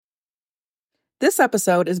This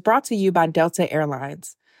episode is brought to you by Delta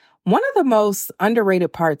Airlines. One of the most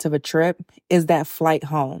underrated parts of a trip is that flight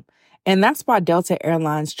home. And that's why Delta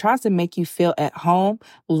Airlines tries to make you feel at home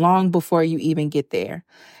long before you even get there.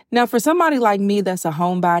 Now, for somebody like me that's a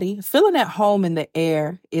homebody, feeling at home in the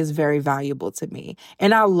air is very valuable to me.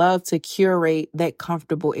 And I love to curate that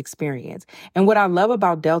comfortable experience. And what I love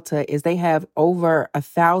about Delta is they have over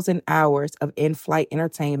 1,000 hours of in-flight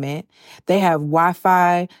entertainment. They have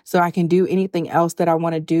Wi-Fi, so I can do anything else that I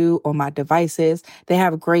want to do on my devices. They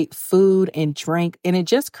have great food and drink, and it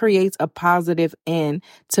just creates a positive end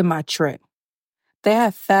to my trip. They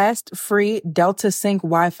have fast, free Delta Sync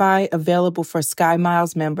Wi-Fi available for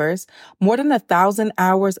SkyMiles members, more than 1,000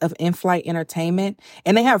 hours of in-flight entertainment,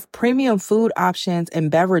 and they have premium food options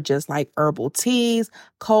and beverages like herbal teas,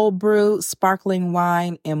 cold brew, sparkling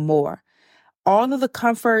wine, and more. All of the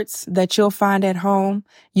comforts that you'll find at home,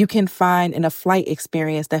 you can find in a flight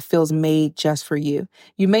experience that feels made just for you.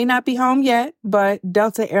 You may not be home yet, but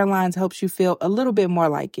Delta Airlines helps you feel a little bit more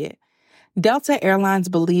like it. Delta Airlines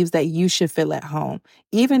believes that you should feel at home,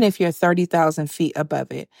 even if you're 30,000 feet above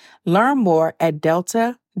it. Learn more at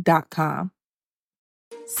delta.com.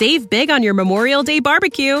 Save big on your Memorial Day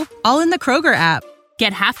barbecue, all in the Kroger app.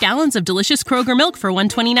 Get half gallons of delicious Kroger milk for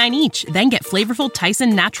 $1.29 each. Then get flavorful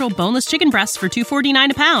Tyson natural boneless chicken breasts for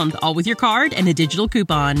 $2.49 a pound, all with your card and a digital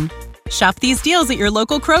coupon. Shop these deals at your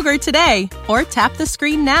local Kroger today, or tap the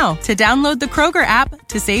screen now to download the Kroger app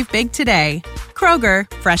to save big today.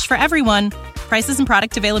 Kroger, fresh for everyone. Prices and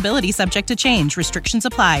product availability subject to change. Restrictions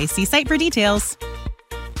apply. See site for details.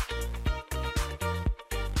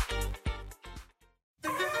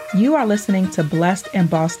 You are listening to Blessed and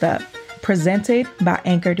Bossed Up, presented by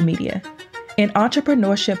Anchored Media, an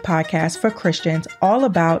entrepreneurship podcast for Christians all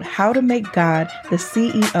about how to make God the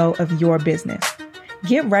CEO of your business.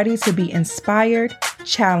 Get ready to be inspired,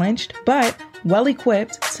 challenged, but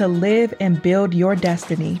well-equipped to live and build your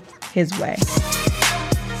destiny His way.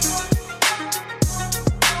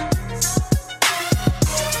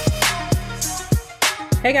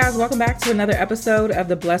 Hey guys, welcome back to another episode of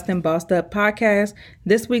the Blessed and Bossed Up podcast.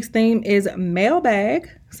 This week's theme is Mailbag.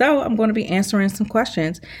 So I'm going to be answering some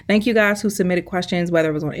questions. Thank you guys who submitted questions, whether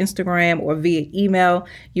it was on Instagram or via email.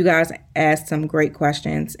 You guys asked some great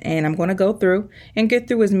questions, and I'm going to go through and get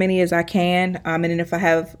through as many as I can. And then if I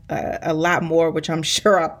have a lot more, which I'm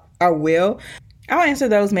sure I will, I'll answer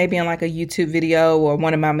those maybe in like a YouTube video or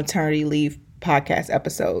one of my maternity leave podcast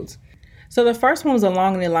episodes. So the first one was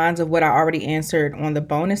along the lines of what I already answered on the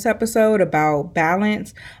bonus episode about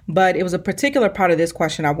balance, but it was a particular part of this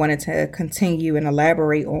question I wanted to continue and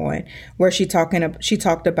elaborate on, where she talked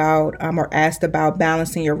about or asked about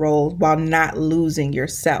balancing your roles while not losing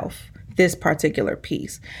yourself, this particular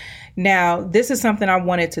piece. Now, this is something I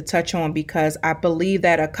wanted to touch on because I believe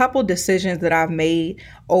that a couple decisions that I've made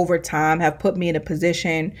over time have put me in a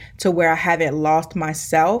position to where I haven't lost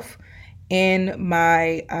myself in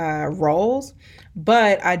my roles,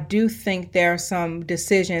 but I do think there are some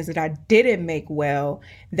decisions that I didn't make well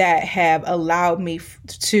that have allowed me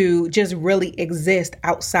to just really exist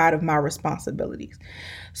outside of my responsibilities.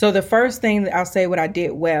 So the first thing that I'll say what I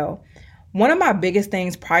did well, one of my biggest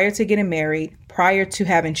things prior to getting married, prior to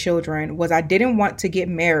having children, was I didn't want to get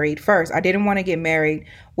married. First, I didn't want to get married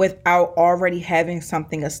without already having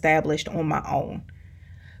something established on my own.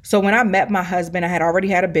 So when I met my husband, I had already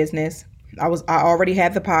had a business. I already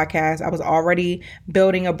had the podcast. I was already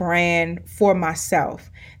building a brand for myself.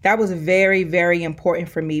 That was very, very important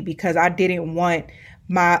for me because I didn't want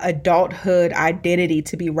my adulthood identity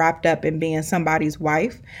to be wrapped up in being somebody's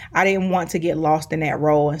wife. I didn't want to get lost in that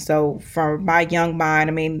role. And so for my young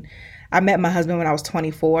mind, I met my husband when I was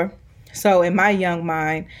 24. So in my young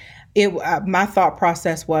mind, my thought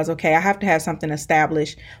process was, okay, I have to have something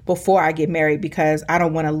established before I get married because I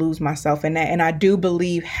don't want to lose myself in that. And I do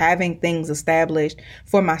believe having things established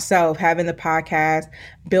for myself, having the podcast,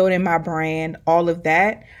 building my brand, all of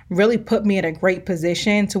that really put me in a great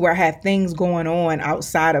position to where I had things going on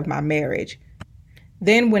outside of my marriage.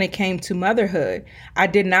 Then when it came to motherhood, I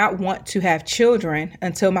did not want to have children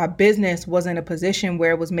until my business was in a position where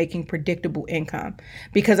it was making predictable income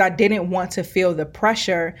because I didn't want to feel the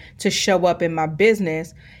pressure to show up in my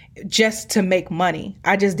business just to make money.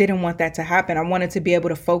 I just didn't want that to happen. I wanted to be able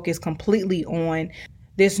to focus completely on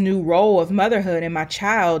this new role of motherhood and my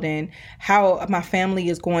child and how my family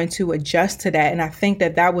is going to adjust to that. And I think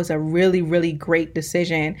that that was a really, really great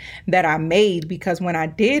decision that I made because when I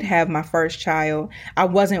did have my first child, I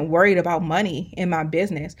wasn't worried about money in my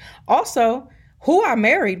business. Also, who I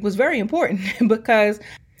married was very important because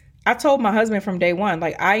I told my husband from day one,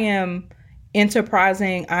 like, I am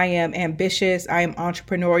enterprising. I am ambitious. I am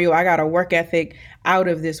entrepreneurial. I got a work ethic out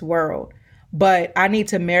of this world. But I need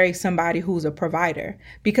to marry somebody who's a provider,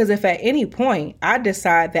 because if at any point I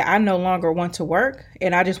decide that I no longer want to work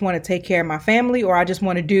and I just want to take care of my family, or I just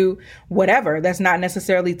want to do whatever that's not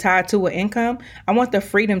necessarily tied to an income, I want the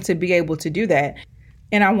freedom to be able to do that.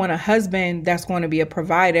 And I want a husband that's going to be a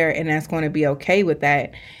provider and that's going to be okay with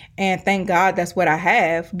that. And thank God that's what I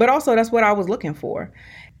have. But also that's what I was looking for.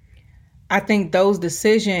 I think those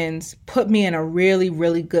decisions put me in a really,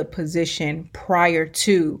 really good position prior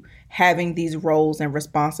to having these roles and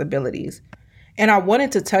responsibilities. And I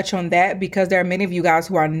wanted to touch on that because there are many of you guys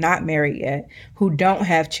who are not married yet, who don't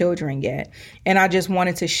have children yet. And I just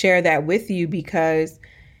wanted to share that with you because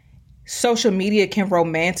social media can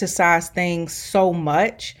romanticize things so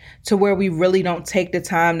much to where we really don't take the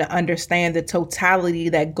time to understand the totality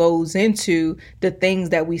that goes into the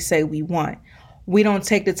things that we say we want. We don't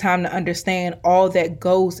take the time to understand all that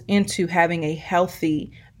goes into having a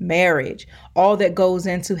healthy marriage, all that goes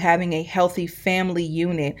into having a healthy family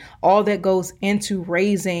unit, all that goes into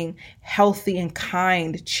raising healthy and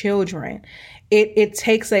kind children. It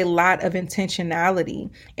takes a lot of intentionality,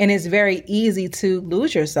 and it's very easy to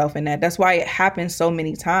lose yourself in that. That's why it happens so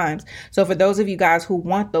many times. So for those of you guys who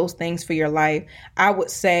want those things for your life, I would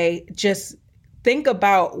say just think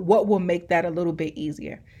about what will make that a little bit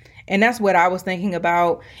easier. And that's what I was thinking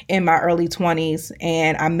about in my early 20s.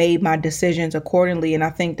 And I made my decisions accordingly. And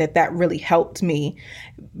I think that that really helped me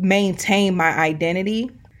maintain my identity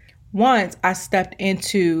once I stepped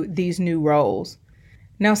into these new roles.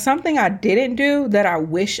 Now, something I didn't do that I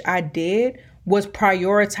wish I did was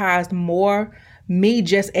prioritize more me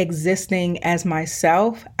just existing as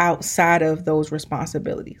myself outside of those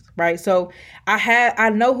responsibilities, right? So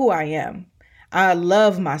I know who I am. I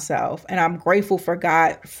love myself, and I'm grateful for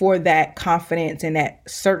God for that confidence and that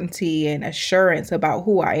certainty and assurance about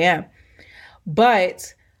who I am.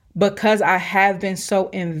 But because I have been so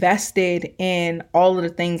invested in all of the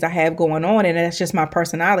things I have going on, and that's just my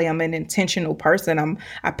personality. I'm an intentional person.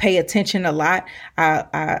 I pay attention a lot.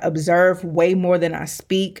 I observe way more than I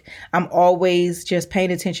speak. I'm always just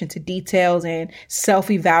paying attention to details and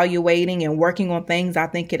self-evaluating and working on things I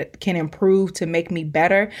think it can improve to make me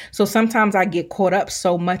better. So sometimes I get caught up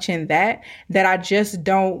so much in that I just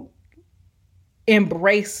don't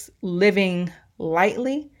embrace living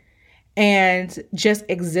lightly and just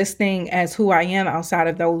existing as who I am outside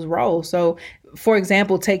of those roles. So, for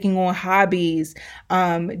example, taking on hobbies,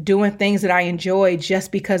 doing things that I enjoy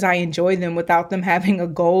just because I enjoy them without them having a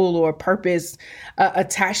goal or a purpose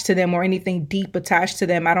attached to them or anything deep attached to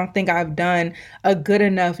them. I don't think I've done a good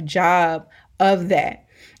enough job of that.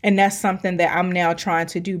 And that's something that I'm now trying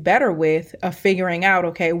to do better with, of figuring out,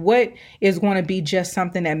 okay, what is going to be just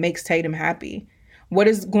something that makes Tatum happy? What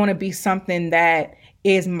is going to be something that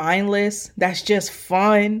is mindless, that's just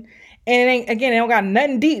fun? And it don't got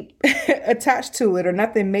nothing deep attached to it or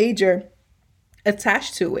nothing major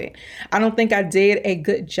attached to it. I don't think I did a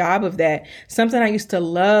good job of that. Something I used to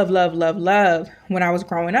love when I was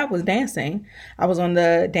growing up was dancing. I was on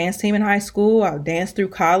the dance team in high school. I danced through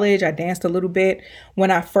college. I danced a little bit when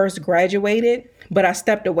I first graduated, but I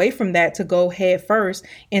stepped away from that to go head first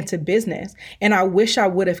into business. And I wish I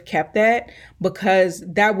would have kept that, because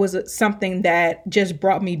that was something that just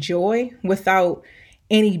brought me joy without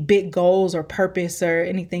any big goals or purpose or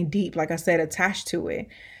anything deep, like I said, attached to it.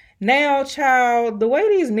 Now, child, the way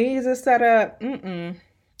these knees are set up,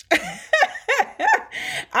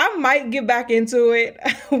 I might get back into it.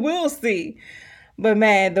 We'll see. But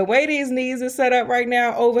man, the way these knees are set up right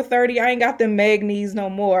now, over 30, I ain't got them Meg knees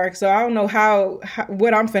no more. So I don't know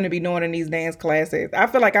what I'm finna be doing in these dance classes. I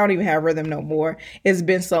feel like I don't even have rhythm no more. It's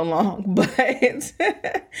been so long,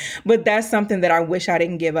 but that's something that I wish I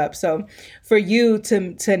didn't give up. So for you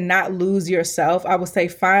to not lose yourself, I would say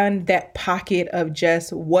find that pocket of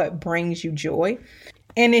just what brings you joy.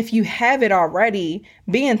 And if you have it already,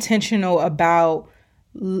 be intentional about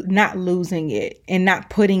not losing it and not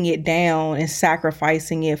putting it down and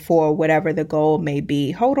sacrificing it for whatever the goal may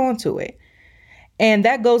be. Hold on to it. And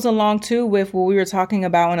that goes along too with what we were talking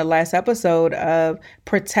about in the last episode of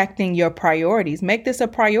protecting your priorities. Make this a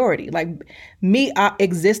priority. Like me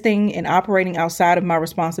existing and operating outside of my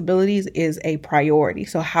responsibilities is a priority.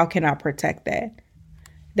 So how can I protect that?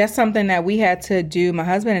 That's something that we had to do, my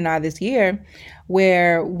husband and I, this year,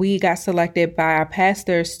 where we got selected by our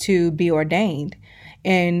pastors to be ordained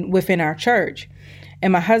and within our church.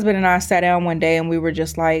 And my husband and I sat down one day and we were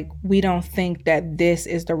just like, we don't think that this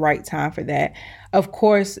is the right time for that. Of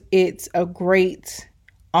course, it's a great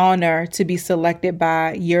honor to be selected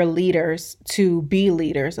by your leaders to be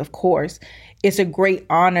leaders, of course. it's a great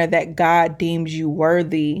honor that God deems you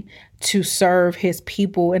worthy to serve his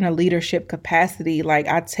people in a leadership capacity. Like,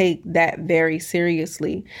 I take that very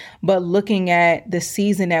seriously. But looking at the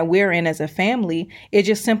season that we're in as a family, it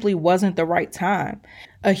just simply wasn't the right time.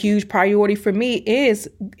 A huge priority for me is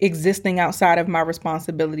existing outside of my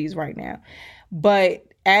responsibilities right now. But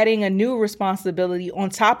adding a new responsibility on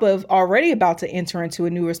top of already about to enter into a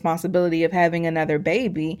new responsibility of having another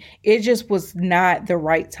baby, it just was not the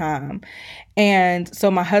right time. And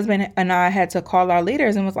so my husband and I had to call our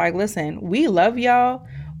leaders and was like, listen, we love y'all.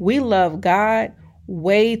 We love God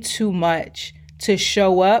way too much to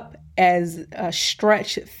show up as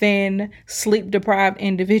stretched thin, sleep-deprived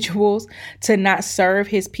individuals to not serve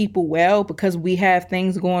his people well because we have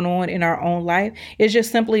things going on in our own life. It's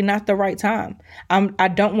just simply not the right time. I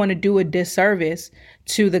don't want to do a disservice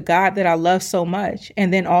to the God that I love so much,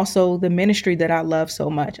 and then also the ministry that I love so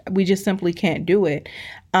much. We just simply can't do it.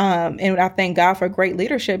 And I thank God for great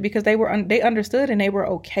leadership because they understood and they were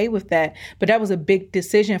okay with that. But that was a big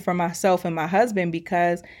decision for myself and my husband,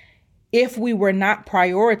 because if we were not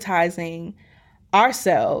prioritizing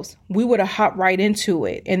ourselves, we would have hopped right into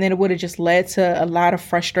it. And then it would have just led to a lot of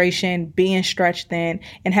frustration, being stretched thin,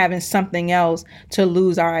 and having something else to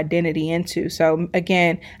lose our identity into. So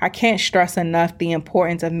again, I can't stress enough the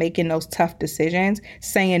importance of making those tough decisions,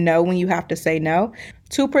 saying no when you have to say no,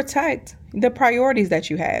 to protect the priorities that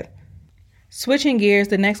you have. Switching gears,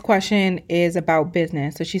 the next question is about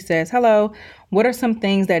business. So she says, hello, what are some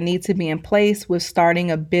things that need to be in place with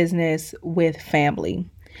starting a business with family?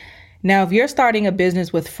 Now, if you're starting a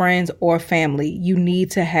business with friends or family, you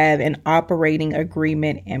need to have an operating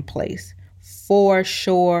agreement in place. For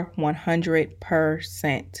sure,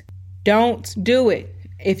 100%. Don't do it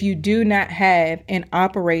if you do not have an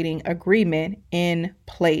operating agreement in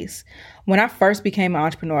place. When I first became an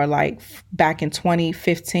entrepreneur, like back in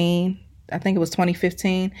 2015, I think it was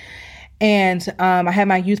 2015. And I had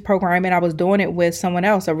my youth program and I was doing it with someone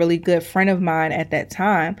else, a really good friend of mine at that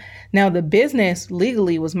time. Now, the business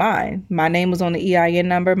legally was mine. My name was on the EIN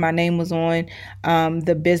number. My name was on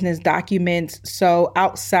the business documents. So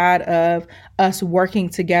outside of us working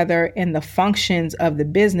together in the functions of the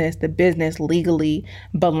business legally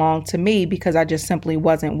belonged to me, because I just simply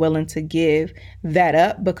wasn't willing to give that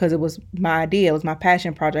up because it was my idea. It was my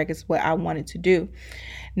passion project. It's what I wanted to do.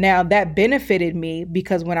 Now, that benefited me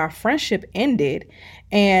because when our friendship ended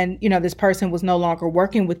and, this person was no longer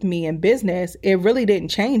working with me in business, it really didn't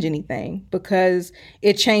change anything, because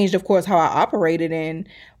it changed, of course, how I operated and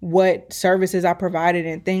what services I provided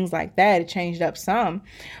and things like that. It changed up some.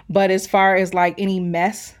 But as far as like any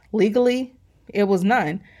mess legally, it was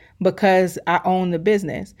none, because I own the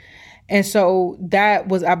business. And so that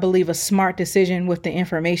was, I believe, a smart decision with the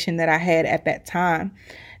information that I had at that time.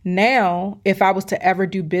 Now, if I was to ever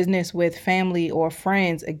do business with family or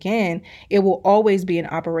friends again, it will always be an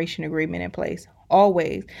operation agreement in place.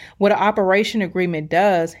 Always. What an operation agreement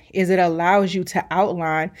does is it allows you to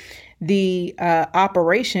outline the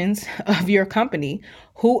operations of your company.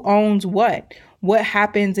 Who owns what? What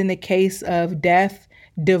happens in the case of death,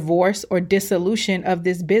 divorce, or dissolution of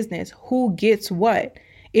this business? Who gets what?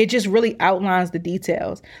 It just really outlines the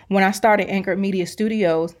details. When I started Anchored Media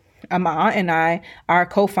Studios, my aunt and I are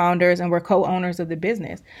co-founders and we're co-owners of the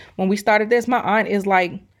business. When we started this, my aunt is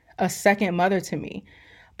like a second mother to me.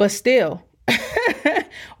 But still,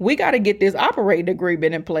 we got to get this operating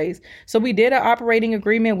agreement in place. So we did an operating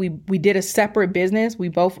agreement. We did a separate business. We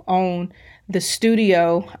both own the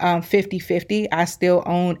studio 50-50. I still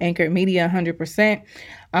own Anchored Media 100%.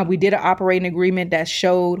 We did an operating agreement that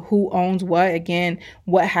showed who owns what. Again,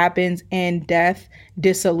 what happens in death,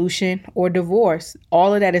 dissolution, or divorce.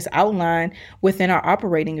 All of that is outlined within our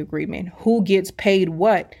operating agreement. Who gets paid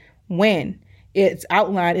what, when. It's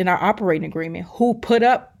outlined in our operating agreement. Who put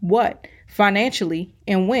up what financially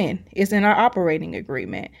and when. It's in our operating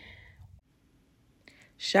agreement.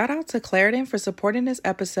 Shout out to Claritin for supporting this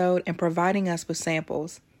episode and providing us with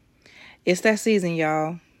samples. It's that season,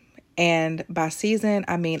 y'all. And by season,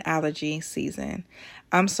 I mean allergy season.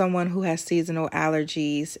 I'm someone who has seasonal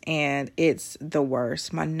allergies and it's the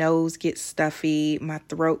worst. My nose gets stuffy. My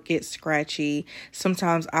throat gets scratchy.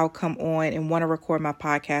 Sometimes I'll come on and want to record my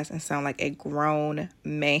podcast and sound like a grown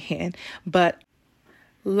man. But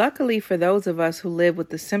luckily for those of us who live with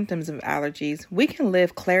the symptoms of allergies, we can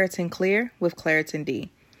live Claritin Clear with Claritin D.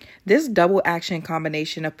 This double action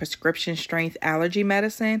combination of prescription strength allergy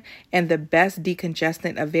medicine and the best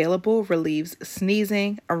decongestant available relieves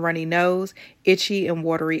sneezing, a runny nose, itchy and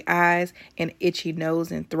watery eyes, and itchy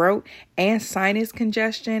nose and throat, and sinus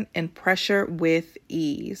congestion and pressure with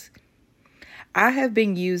ease. I have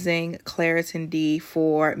been using Claritin D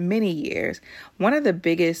for many years. One of the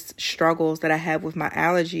biggest struggles that I have with my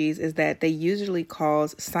allergies is that they usually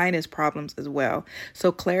cause sinus problems as well.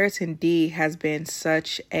 So Claritin D has been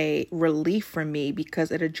such a relief for me because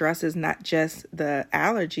it addresses not just the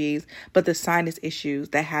allergies, but the sinus issues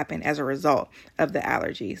that happen as a result of the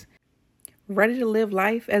allergies. Ready to live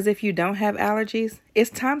life as if you don't have allergies? It's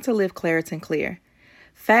time to live Claritin Clear.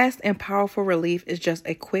 Fast and powerful relief is just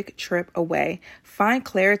a quick trip away. Find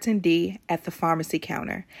Claritin D at the pharmacy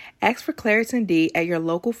counter. Ask for Claritin D at your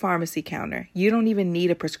local pharmacy counter. You don't even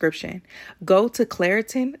need a prescription. Go to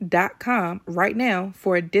Claritin.com right now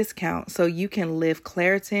for a discount so you can live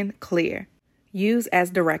Claritin Clear. Use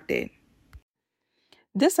as directed.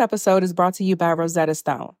 This episode is brought to you by Rosetta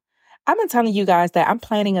Stone. I've been telling you guys that I'm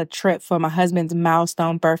planning a trip for my husband's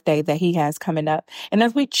milestone birthday that he has coming up. And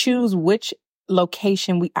as we choose which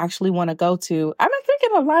location we actually want to go to, I've been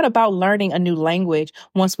thinking a lot about learning a new language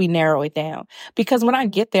once we narrow it down. Because when I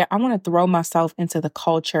get there, I want to throw myself into the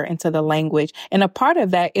culture, into the language. And a part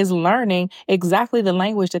of that is learning exactly the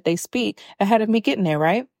language that they speak ahead of me getting there,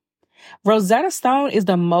 right? Rosetta Stone is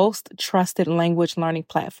the most trusted language learning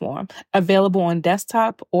platform, available on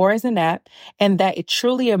desktop or as an app, and that it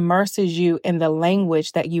truly immerses you in the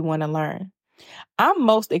language that you want to learn. I'm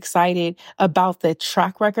most excited about the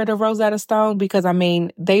track record of Rosetta Stone because,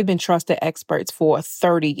 they've been trusted experts for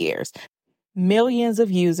 30 years. Millions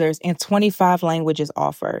of users in 25 languages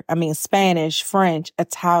offered. Spanish, French,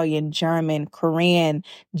 Italian, German, Korean,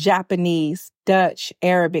 Japanese, Dutch,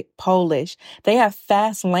 Arabic, Polish. They have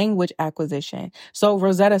fast language acquisition. So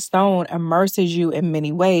Rosetta Stone immerses you in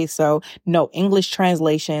many ways. So no English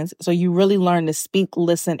translations. So you really learn to speak,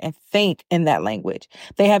 listen, and think in that language.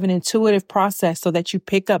 They have an intuitive process so that you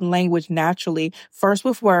pick up language naturally, first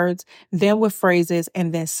with words, then with phrases,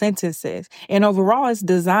 and then sentences. And overall, it's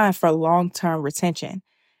designed for long-term retention.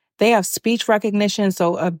 They have speech recognition,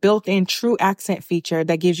 so a built-in true accent feature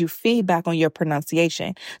that gives you feedback on your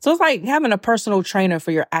pronunciation. So it's like having a personal trainer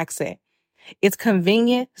for your accent. It's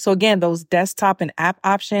convenient. So again, those desktop and app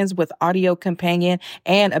options with audio companion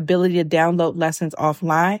and ability to download lessons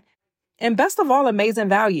offline. And best of all, amazing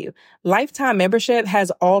value. Lifetime membership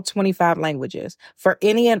has all 25 languages for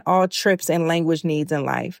any and all trips and language needs in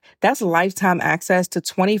life. That's lifetime access to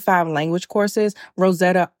 25 language courses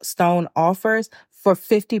Rosetta Stone offers for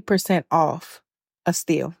 50% off. A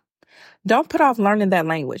steal. Don't put off learning that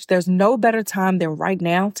language. There's no better time than right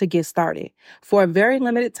now to get started. For a very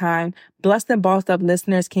limited time, Blessed and Bossed Up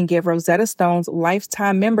listeners can get Rosetta Stone's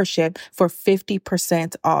lifetime membership for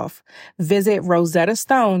 50% off. Visit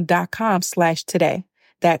rosettastone.com/today.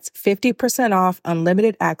 That's 50% off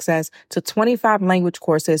unlimited access to 25 language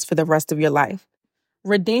courses for the rest of your life.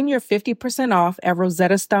 Redeem your 50% off at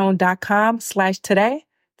rosettastone.com/today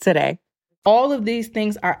today. All of these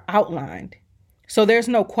things are outlined. So there's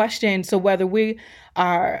no question. So whether we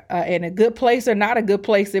are in a good place or not a good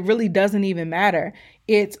place, it really doesn't even matter.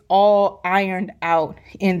 It's all ironed out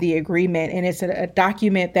in the agreement. And it's a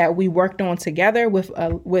document that we worked on together with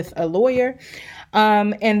a lawyer.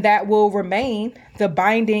 And that will remain the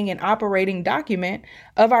binding and operating document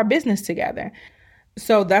of our business together.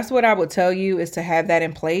 So that's what I would tell you, is to have that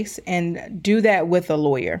in place and do that with a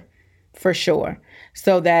lawyer for sure.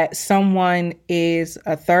 So that someone is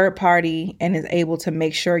a third party and is able to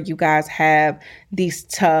make sure you guys have these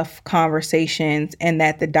tough conversations, and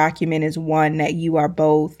that the document is one that you are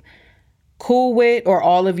both cool with, or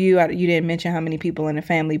all of you, you didn't mention how many people in the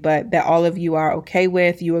family, but that all of you are okay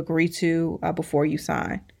with, you agree to before you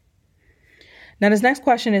sign. Now, this next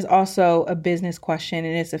question is also a business question,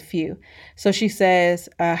 and it's a few. So she says,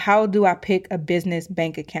 how do I pick a business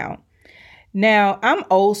bank account? Now, I'm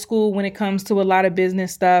old school when it comes to a lot of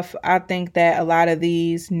business stuff. I think that a lot of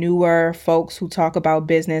these newer folks who talk about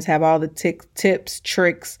business have all the tips,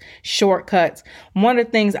 tricks, shortcuts. One of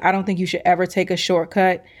the things I don't think you should ever take a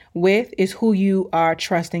shortcut with is who you are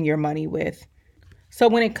trusting your money with. So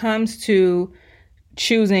when it comes to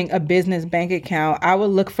choosing a business bank account, I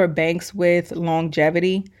would look for banks with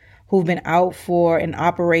longevity, who've been out for and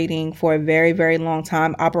operating for a very, very long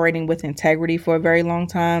time, operating with integrity for a very long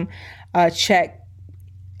time. Check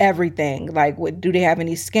everything. Like, do they have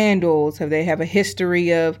any scandals? Have they have a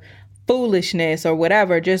history of foolishness or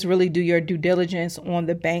whatever? Just really do your due diligence on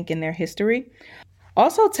the bank and their history.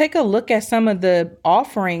 Also, take a look at some of the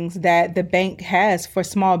offerings that the bank has for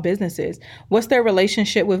small businesses. What's their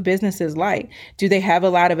relationship with businesses like? Do they have a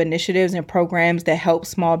lot of initiatives and programs that help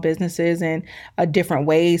small businesses in different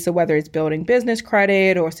ways? So, whether it's building business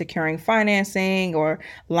credit or securing financing or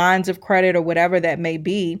lines of credit or whatever that may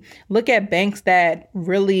be, look at banks that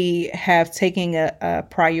really have taken a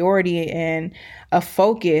priority and a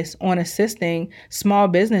focus on assisting small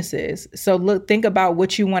businesses. So think about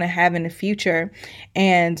what you want to have in the future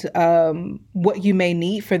and what you may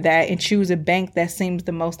need for that, and choose a bank that seems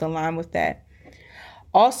the most aligned with that.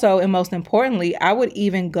 Also, and most importantly, I would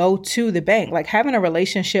even go to the bank. Like, having a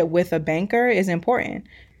relationship with a banker is important.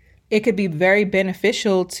 It could be very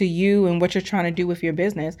beneficial to you and what you're trying to do with your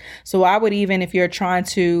business. So I would even, if you're trying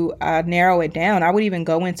to narrow it down, I would even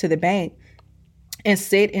go into the bank and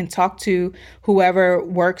sit and talk to whoever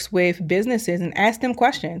works with businesses and ask them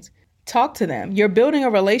questions. Talk to them. You're building a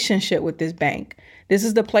relationship with this bank. This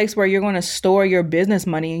is the place where you're going to store your business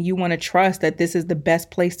money, and you want to trust that this is the best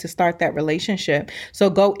place to start that relationship. So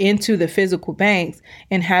go into the physical banks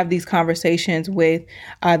and have these conversations with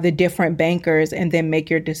the different bankers, and then make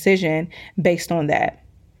your decision based on that.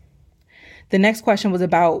 The next question was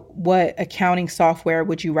about what accounting software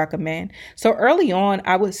would you recommend? So early on,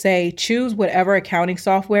 I would say choose whatever accounting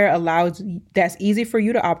software that's easy for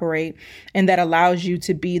you to operate and that allows you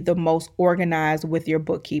to be the most organized with your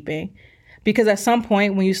bookkeeping. Because at some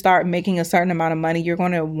point when you start making a certain amount of money, you're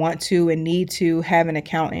going to want to and need to have an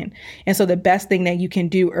accountant. And so the best thing that you can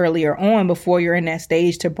do earlier on, before you're in that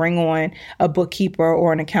stage to bring on a bookkeeper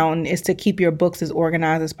or an accountant, is to keep your books as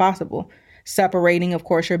organized as possible. Separating, of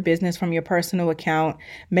course, your business from your personal account,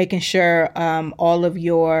 making sure all of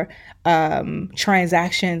your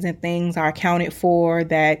transactions and things are accounted for,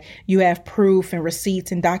 that you have proof and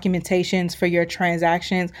receipts and documentations for your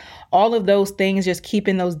transactions. All of those things, just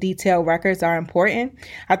keeping those detailed records, are important.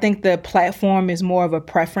 I think the platform is more of a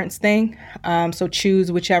preference thing. So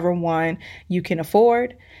choose whichever one you can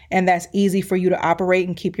afford, and that's easy for you to operate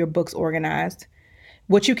and keep your books organized.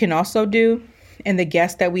 What you can also do, and the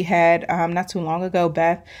guest that we had not too long ago,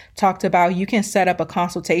 Beth, talked about, you can set up a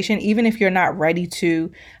consultation. Even if you're not ready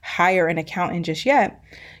to hire an accountant just yet,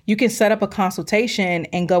 you can set up a consultation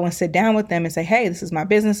and go and sit down with them and say, hey, this is my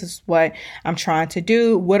business. This is what I'm trying to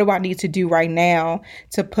do. What do I need to do right now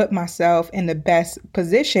to put myself in the best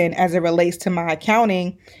position as it relates to my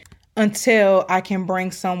accounting until I can bring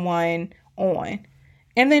someone on?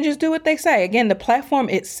 And then just do what they say. Again, the platform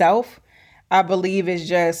itself, I believe, is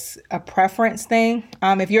just a preference thing.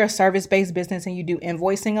 If you're a service-based business and you do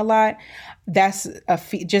invoicing a lot, that's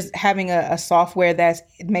just having a software that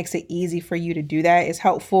makes it easy for you to do that is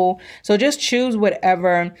helpful. So just choose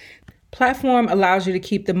whatever platform allows you to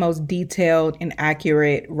keep the most detailed and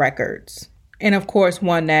accurate records. And of course,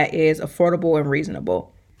 one that is affordable and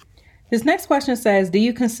reasonable. This next question says, do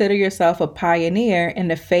you consider yourself a pioneer in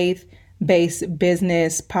the faith-based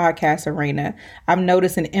business podcast arena? I've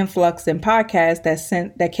noticed an influx in podcasts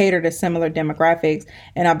that cater to similar demographics,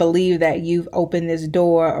 and I believe that you've opened this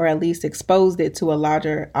door, or at least exposed it to a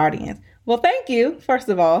larger audience. Well, thank you, first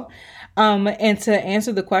of all. And to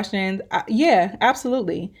answer the question, yeah,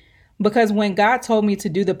 absolutely. Because when God told me to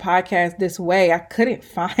do the podcast this way, I couldn't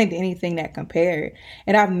find anything that compared.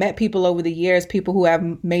 And I've met people over the years, people who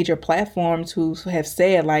have major platforms, who have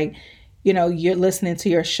said, like, you know, you're listening to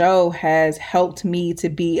your show has helped me to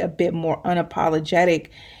be a bit more unapologetic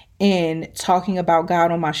in talking about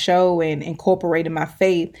God on my show and incorporating my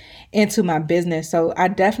faith into my business. So I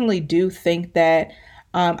definitely do think that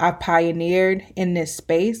I've pioneered in this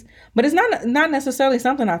space, but it's not necessarily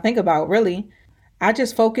something I think about, really. I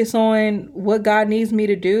just focus on what God needs me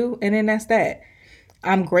to do, and then that's that.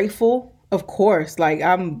 I'm grateful, of course. Like,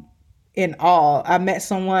 I'm in awe. I met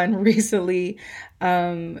someone recently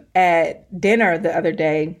at dinner the other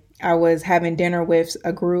day. I was having dinner with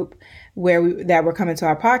a group that were coming to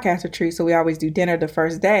our podcast retreat. So we always do dinner the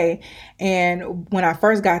first day. And when I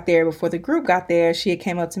first got there, before the group got there, she had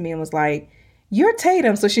came up to me and was like, "You're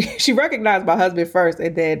Tatum." So she recognized my husband first.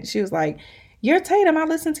 And then she was like, "You're Tatum. I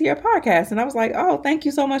listened to your podcast." And I was like, "Oh, thank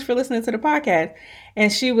you so much for listening to the podcast."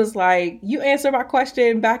 And she was like, "You answered my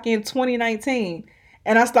question back in 2019.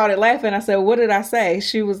 And I started laughing. I said, "What did I say?"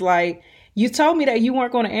 She was like, "You told me that you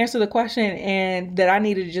weren't going to answer the question and that I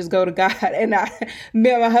needed to just go to God." And me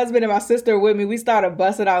and my husband and my sister with me, we started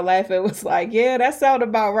busting out laughing. It was like, yeah, that sounded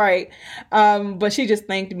about right. But she just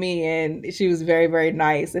thanked me, and she was very, very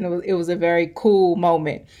nice. And it was a very cool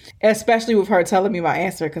moment, especially with her telling me my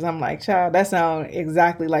answer, because I'm like, child, that sounds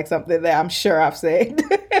exactly like something that I'm sure I've said.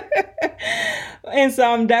 And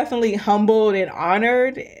so I'm definitely humbled and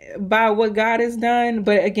honored by what God has done.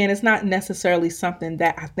 But again, it's not necessarily something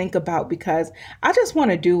that I think about because I just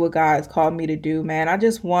want to do what God's called me to do, man. I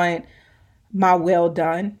just want my well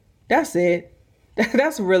done. That's it.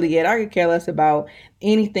 That's really it. I could care less about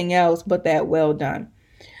anything else but that well done.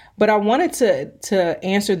 But I wanted to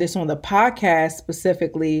answer this on the podcast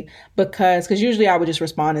specifically because usually I would just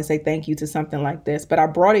respond and say thank you to something like this. But I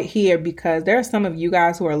brought it here because there are some of you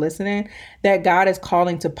guys who are listening that God is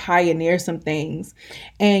calling to pioneer some things.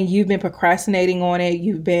 And you've been procrastinating on it.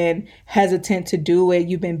 You've been hesitant to do it.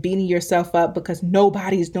 You've been beating yourself up because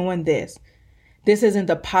nobody's doing this. This isn't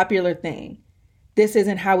the popular thing. This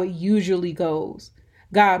isn't how it usually goes.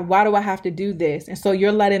 God, why do I have to do this? And so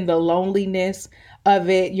you're letting the loneliness of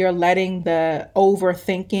it, you're letting the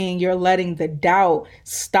overthinking, you're letting the doubt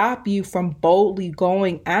stop you from boldly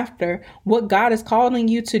going after what God is calling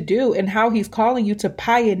you to do and how he's calling you to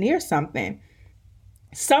pioneer something.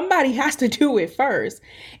 Somebody has to do it first.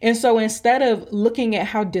 And so instead of looking at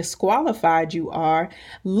how disqualified you are,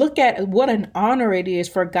 look at what an honor it is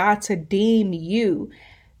for God to deem you,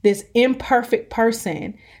 this imperfect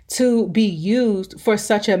person, to be used for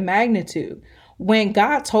such a magnitude. When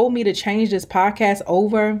God told me to change this podcast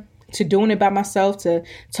over to doing it by myself, to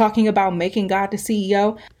talking about making God the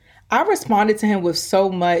CEO, I responded to him with so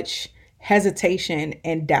much hesitation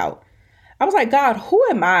and doubt. I was like, God, who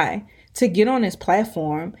am I to get on this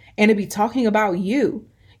platform and to be talking about you?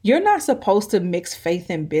 You're not supposed to mix faith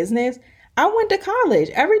and business. I went to college.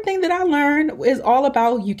 Everything that I learned is all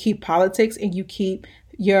about you keep politics and you keep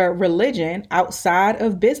your religion outside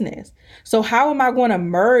of business. So how am I going to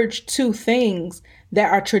merge two things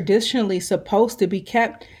that are traditionally supposed to be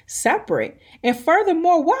kept separate? And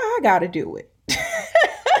furthermore, why I got to do it?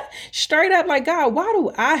 Straight up, like, God, why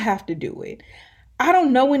do I have to do it? I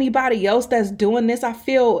don't know anybody else that's doing this. I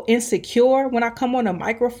feel insecure when I come on a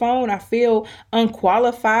microphone. I feel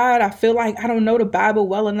unqualified. I feel like I don't know the Bible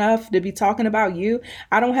well enough to be talking about you.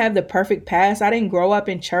 I don't have the perfect past. I didn't grow up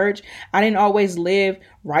in church. I didn't always live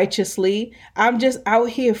righteously. I'm just out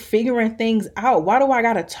here figuring things out. Why do I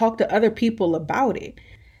got to talk to other people about it?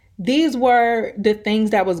 These were the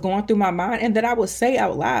things that was going through my mind and that I would say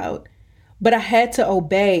out loud. But I had to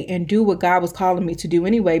obey and do what God was calling me to do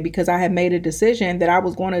anyway, because I had made a decision that I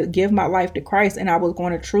was going to give my life to Christ and I was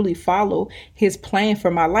going to truly follow his plan for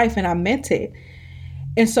my life. And I meant it.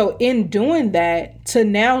 And so in doing that, to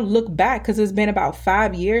now look back, because it's been about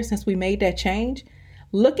 5 years since we made that change,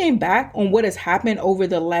 looking back on what has happened over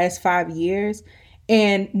the last 5 years,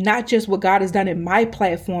 and not just what God has done in my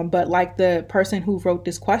platform, but like the person who wrote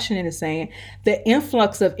this question is saying, the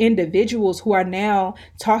influx of individuals who are now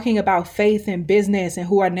talking about faith and business and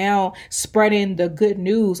who are now spreading the good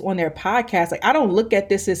news on their podcast. Like, I don't look at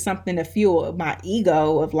this as something to fuel my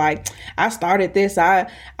ego of like, I started this. I'm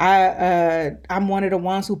one of the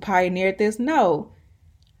ones who pioneered this. No,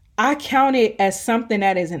 I count it as something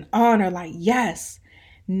that is an honor. Like, yes.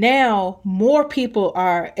 Now, more people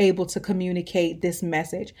are able to communicate this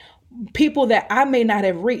message. People that I may not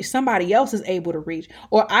have reached, somebody else is able to reach,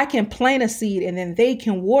 or I can plant a seed and then they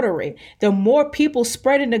can water it. The more people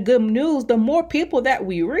spreading the good news, the more people that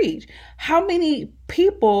we reach. How many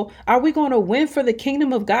people are we going to win for the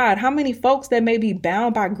kingdom of God? How many folks that may be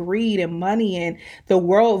bound by greed and money and the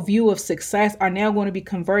worldview of success are now going to be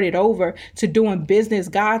converted over to doing business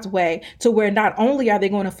God's way, to where not only are they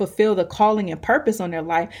going to fulfill the calling and purpose on their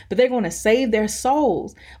life, but they're going to save their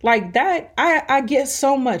souls. Like that, I get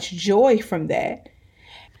so much joy from that.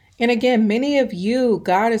 And again, many of you,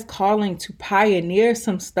 God is calling to pioneer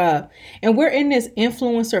some stuff. And we're in this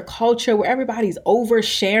influencer culture where everybody's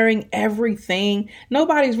oversharing everything.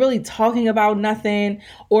 Nobody's really talking about nothing.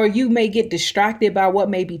 Or you may get distracted by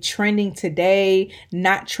what may be trending today,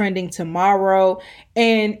 not trending tomorrow.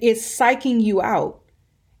 And it's psyching you out.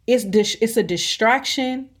 It's a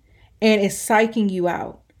distraction and it's psyching you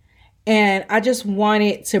out. And I just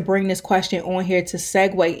wanted to bring this question on here to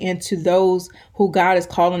segue into those who God is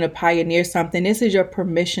calling to pioneer something. This is your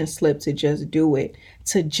permission slip to just do it,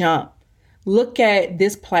 to jump. Look at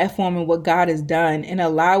this platform and what God has done and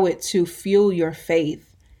allow it to fuel your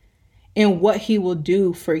faith in what he will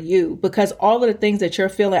do for you. Because all of the things that you're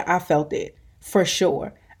feeling, I felt it for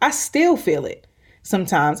sure. I still feel it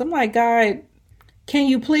sometimes. I'm like, God, can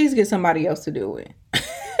you please get somebody else to do it?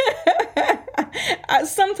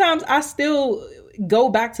 Sometimes I still go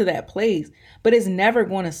back to that place, but it's never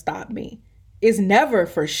going to stop me. It's never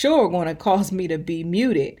for sure going to cause me to be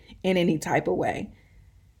muted in any type of way.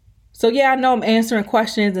 So yeah, I know I'm answering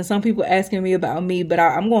questions and some people asking me about me, but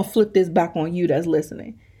I'm going to flip this back on you that's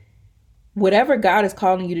listening. Whatever God is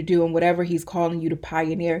calling you to do and whatever he's calling you to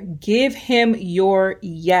pioneer, give him your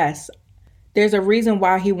yes. There's a reason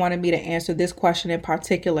why he wanted me to answer this question in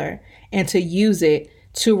particular and to use it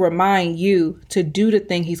to remind you to do the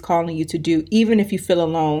thing he's calling you to do, even if you feel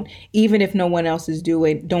alone, even if no one else is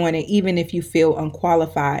doing it, even if you feel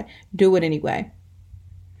unqualified, do it anyway.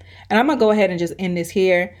 And I'm going to go ahead and just end this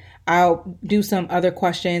here. I'll do some other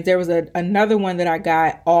questions. There was another one that I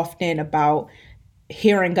got often about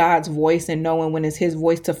hearing God's voice and knowing when it's his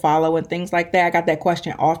voice to follow and things like that. I got that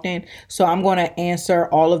question often. So I'm going to answer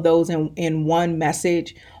all of those in one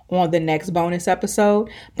message on the next bonus episode.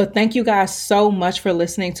 But thank you guys so much for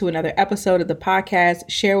listening to another episode of the podcast.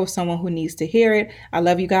 Share with someone who needs to hear it. I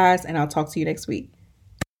love you guys, and I'll talk to you next week.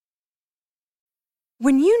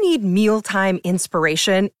 When you need mealtime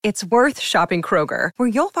inspiration, it's worth shopping Kroger, where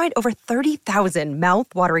you'll find over 30,000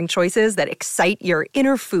 mouth-watering choices that excite your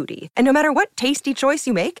inner foodie. And no matter what tasty choice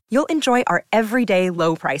you make, you'll enjoy our everyday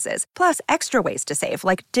low prices, plus extra ways to save,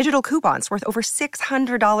 like digital coupons worth over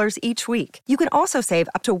 $600 each week. You can also save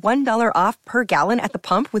up to $1 off per gallon at the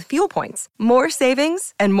pump with fuel points. More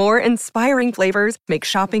savings and more inspiring flavors make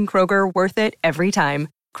shopping Kroger worth it every time.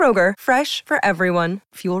 Kroger, fresh for everyone.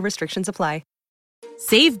 Fuel restrictions apply.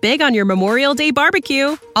 Save big on your Memorial Day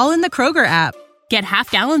barbecue, all in the Kroger app. Get half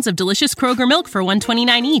gallons of delicious Kroger milk for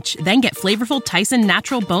 $1.29 each. Then get flavorful Tyson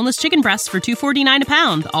natural boneless chicken breasts for $2.49 a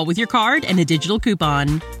pound, all with your card and a digital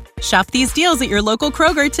coupon. Shop these deals at your local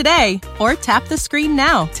Kroger today, or tap the screen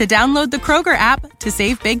now to download the Kroger app to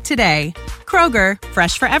save big today. Kroger,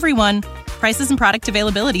 fresh for everyone. Prices and product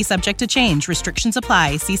availability subject to change. Restrictions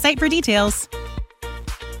apply. See site for details.